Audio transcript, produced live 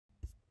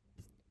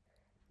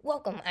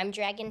Welcome, I'm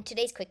Dragon.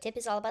 Today's quick tip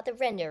is all about the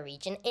render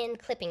region and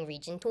clipping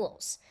region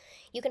tools.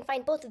 You can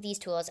find both of these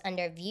tools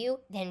under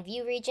View, then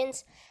View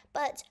Regions,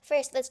 but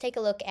first let's take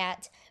a look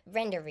at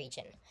Render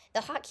Region. The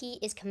hotkey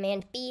is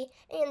Command B,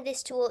 and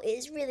this tool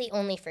is really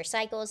only for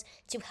cycles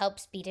to help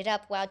speed it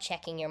up while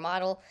checking your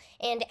model,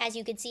 and as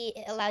you can see,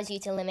 it allows you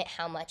to limit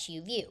how much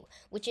you view,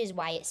 which is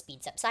why it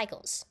speeds up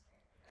cycles.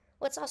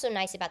 What's also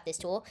nice about this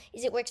tool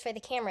is it works for the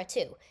camera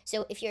too.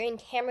 So if you're in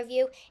camera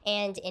view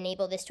and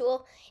enable this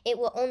tool, it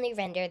will only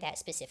render that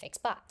specific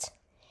spot.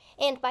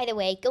 And by the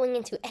way, going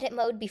into edit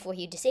mode before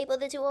you disable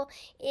the tool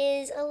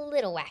is a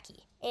little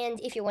wacky.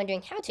 And if you're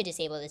wondering how to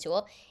disable the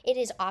tool, it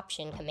is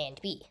Option Command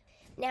B.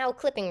 Now,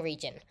 clipping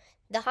region.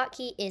 The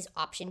hotkey is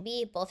Option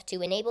B, both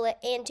to enable it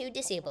and to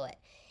disable it.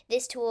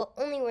 This tool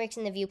only works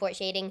in the viewport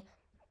shading,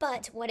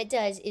 but what it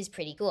does is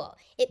pretty cool.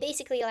 It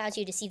basically allows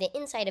you to see the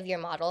inside of your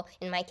model,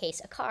 in my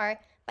case a car,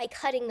 by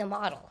cutting the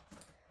model.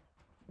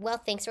 Well,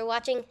 thanks for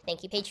watching,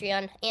 thank you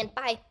Patreon, and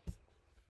bye!